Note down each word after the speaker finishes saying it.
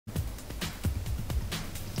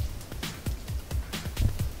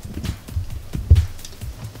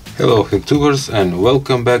Hello YouTubers and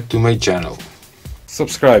welcome back to my channel.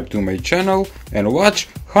 Subscribe to my channel and watch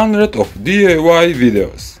hundreds of DIY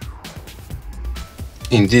videos.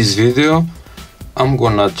 In this video I'm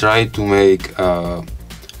gonna try to make a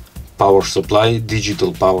power supply,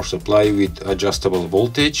 digital power supply with adjustable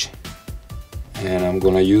voltage, and I'm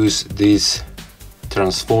gonna use this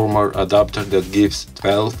transformer adapter that gives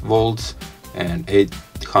 12 volts and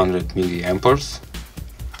 800 milliamperes.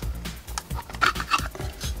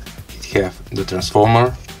 It have the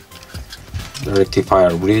transformer, the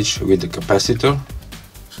rectifier bridge with the capacitor,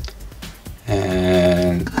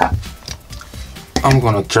 and I'm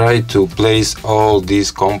gonna try to place all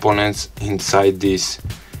these components inside this,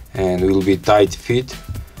 and will be tight fit,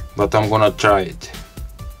 but I'm gonna try it.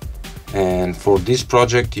 And for this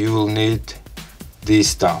project you will need this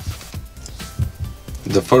stuff.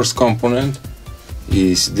 The first component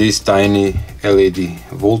is this tiny LED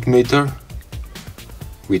voltmeter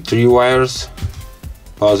with 3 wires,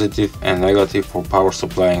 positive and negative for power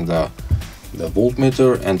supplying the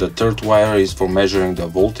voltmeter, and the third wire is for measuring the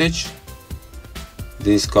voltage.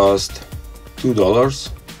 This cost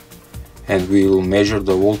 $2, and we will measure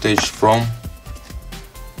the voltage from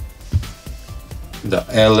the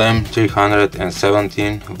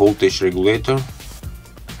LM317 voltage regulator,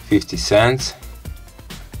 50 cents.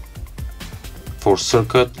 For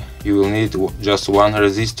circuit you will need just one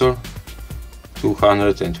resistor,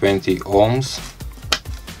 220 ohms,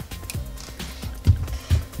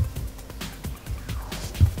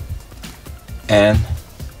 and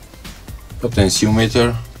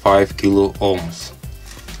potentiometer 5 kilo ohms.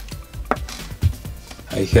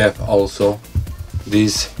 I have also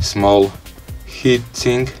this small heat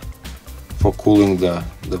sink for cooling the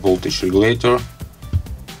voltage regulator,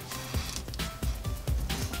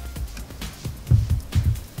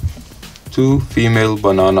 two female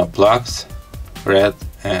banana plugs, red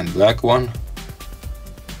and black one,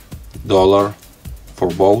 $1 for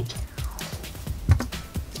both,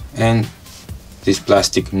 and this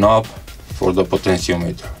plastic knob for the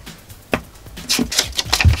potentiometer.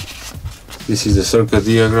 This is the circuit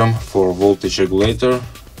diagram for voltage regulator,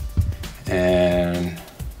 and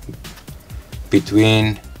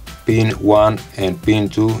between pin 1 and pin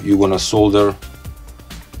 2 you're gonna solder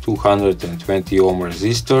 220 ohm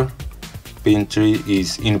resistor. Pin 3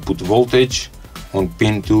 is input voltage. On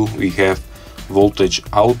pin 2 we have voltage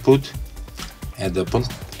output, and the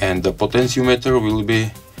potentiometer will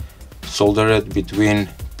be soldered between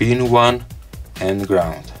pin 1 and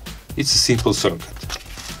ground. It's a simple circuit.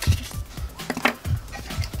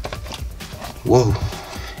 Whoa,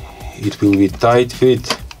 it will be tight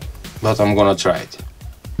fit, but I'm gonna try it.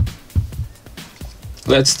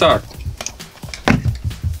 Let's start.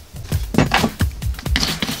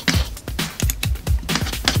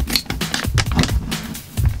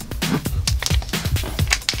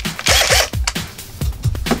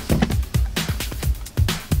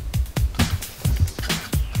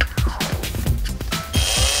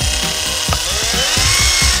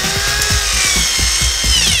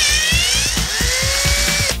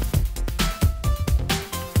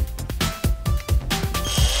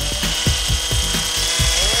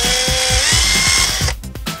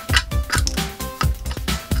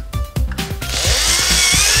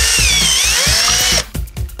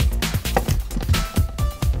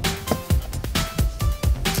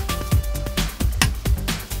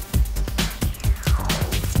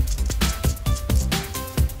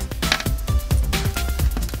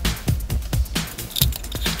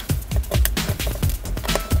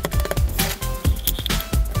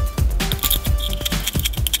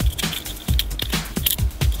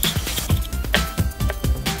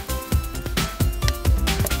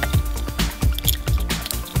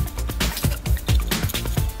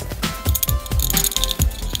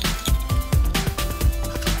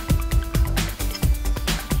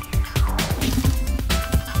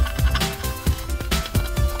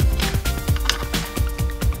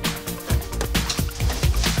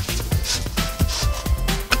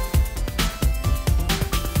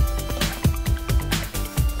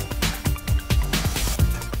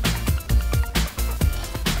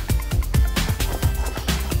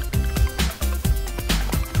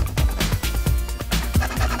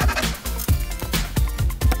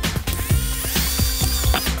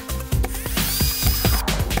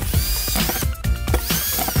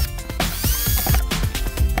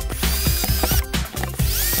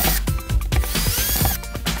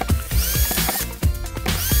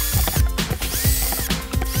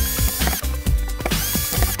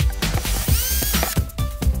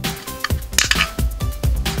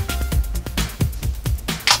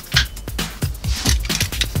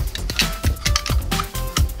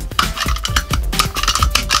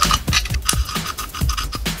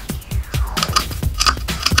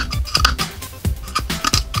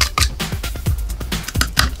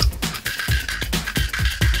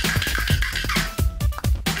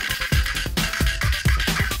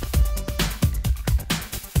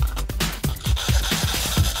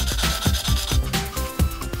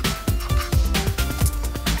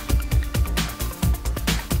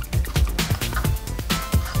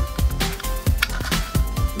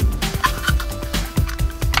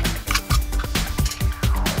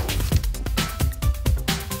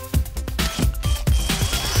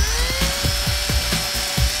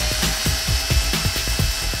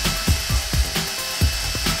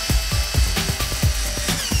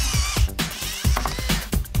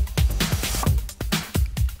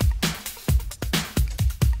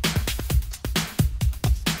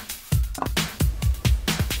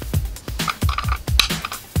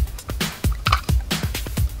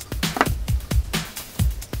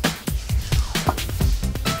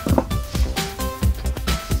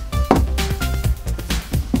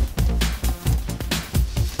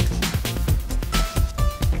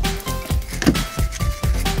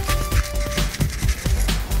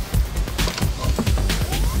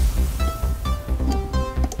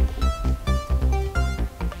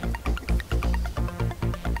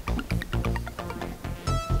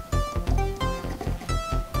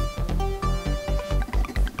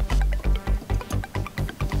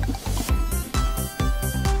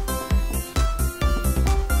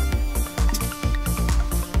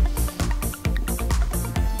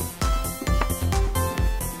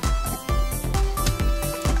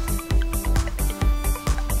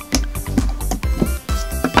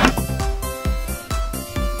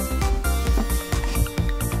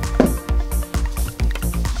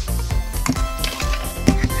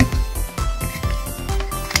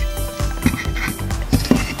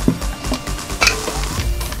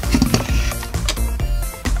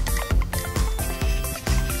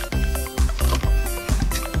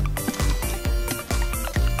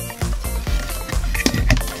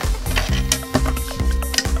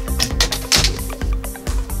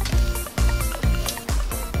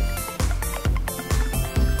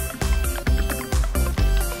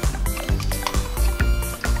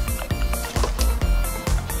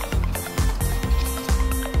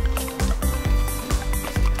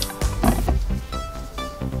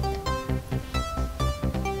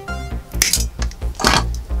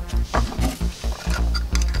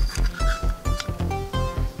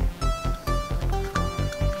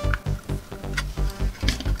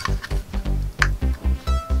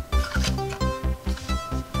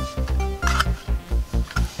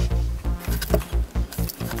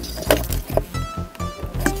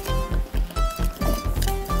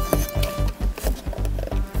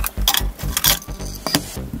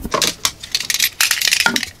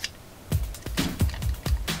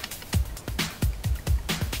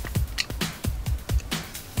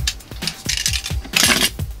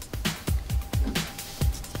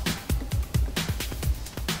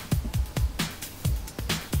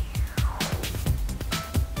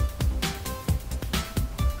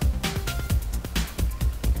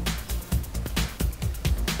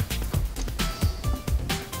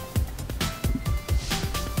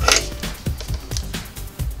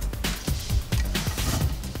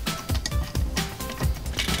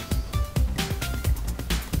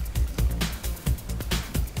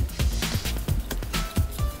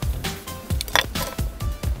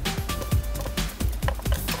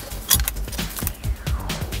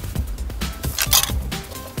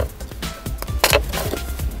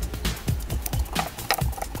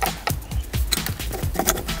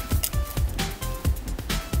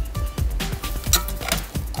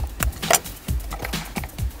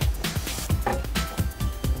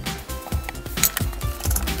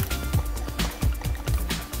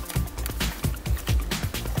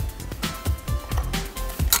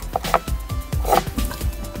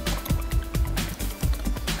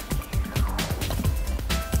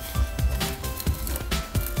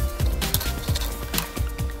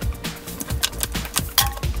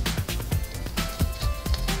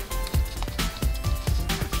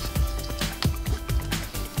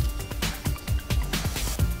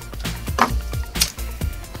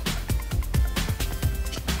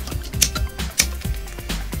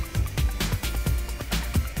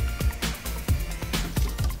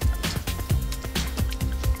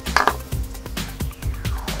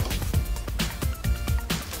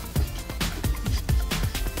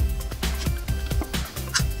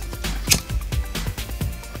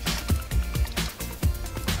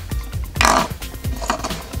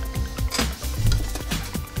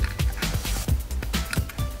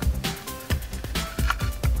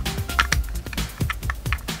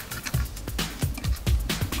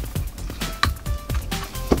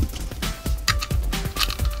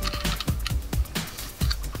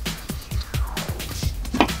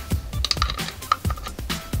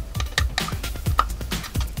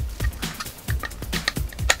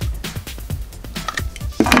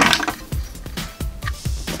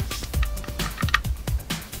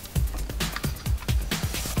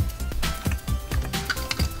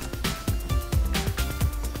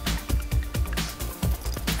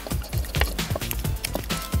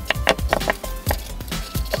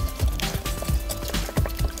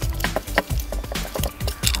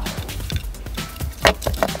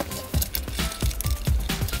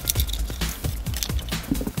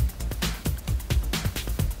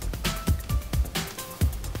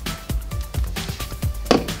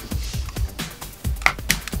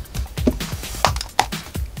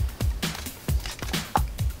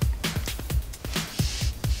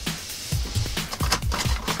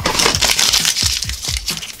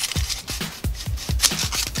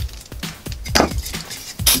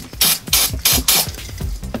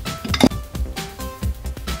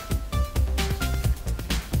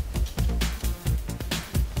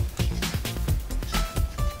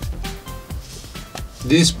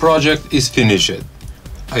 This project is finished.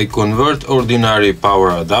 I convert ordinary power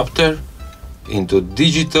adapter into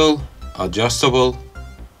digital adjustable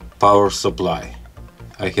power supply.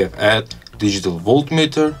 I have added digital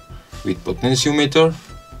voltmeter with potentiometer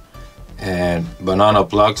and banana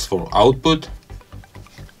plugs for output,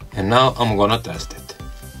 and now I'm gonna test it.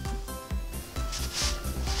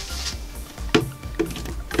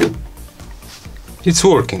 It's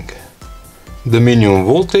working. The minimum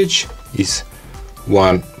voltage is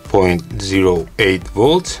 1.08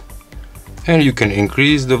 volts, and you can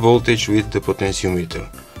increase the voltage with the potentiometer.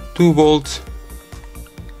 2 volts,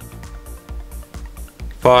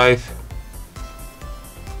 5,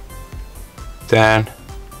 10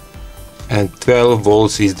 and 12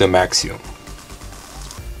 volts is the maximum.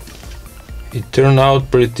 It turned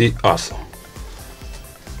out pretty awesome.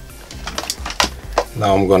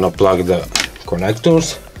 Now I'm gonna plug the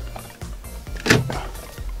connectors.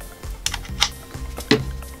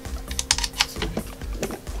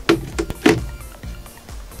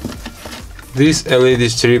 This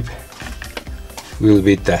LED strip will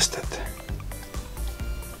be tested.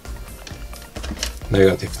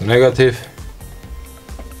 Negative to negative.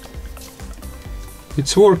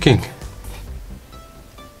 It's working.